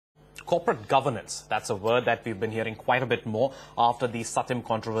Corporate governance, that's a word that we've been hearing quite a bit more after the Satyam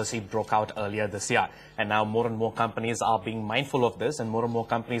controversy broke out earlier this year. And now more and more companies are being mindful of this, and more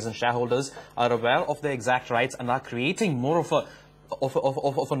companies and shareholders are aware of their exact rights and are creating more of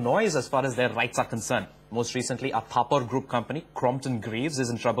a noise as far as their rights are concerned. Most recently, a Thapar group company, Crompton is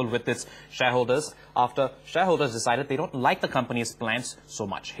in trouble with its shareholders after shareholders decided they don't like the company's plans so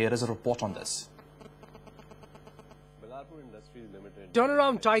much. Here is a report on this.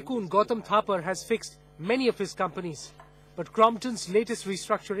 Turnaround tycoon Gautam Thapar has fixed many of his companies, but Crompton's latest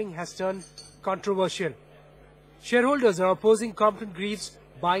restructuring has turned controversial. Shareholders are opposing Crompton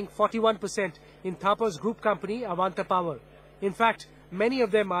buying 41% in Thapar's group company, Avanta Power. In fact, many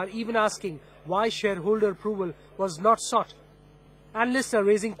of them are even asking why shareholder approval was not sought. Analysts are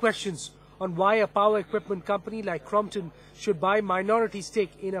raising questions on why a power equipment company like Crompton should buy minority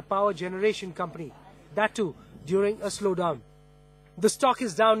stake in a power generation company, that too during a slowdown. The stock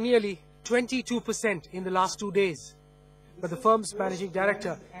is down nearly 22% in the last 2 days, but the firm's managing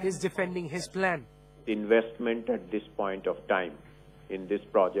director is defending his plan. Investment at this point of time in this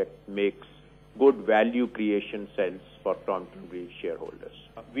project makes good value creation sense for Crompton shareholders.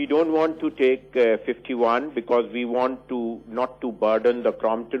 We don't want to take 51 because we want not to burden the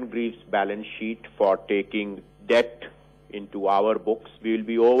Crompton balance sheet for taking debt into our books. We will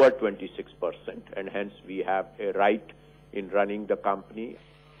be over 26%, and hence we have a right in running the company.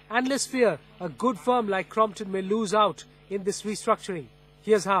 Analysts fear a good firm like Crompton may lose out in this restructuring.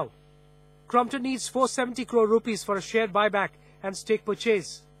 Here's how. Crompton needs 470 crore rupees for a share buyback and stake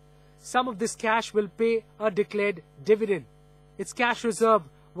purchase. Some of this cash will pay a declared dividend. Its cash reserve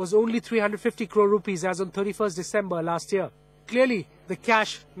was only 350 crore rupees as on 31st December last year. Clearly, the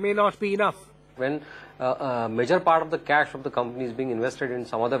cash may not be enough. When a major part of the cash of the company is being invested in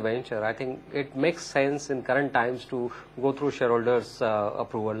some other venture, I think it makes sense in current times to go through shareholders'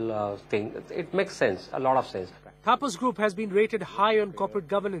 approval thing. It makes sense, a lot of sense. Thapar's group has been rated high on corporate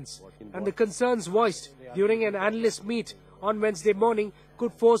governance, and the concerns voiced during an analyst meet on Wednesday morning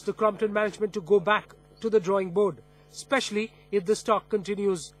could force the Crompton management to go back to the drawing board, especially if the stock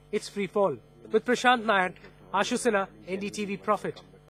continues its free fall. With Prashant Nair, Ashu Sinha, NDTV Profit.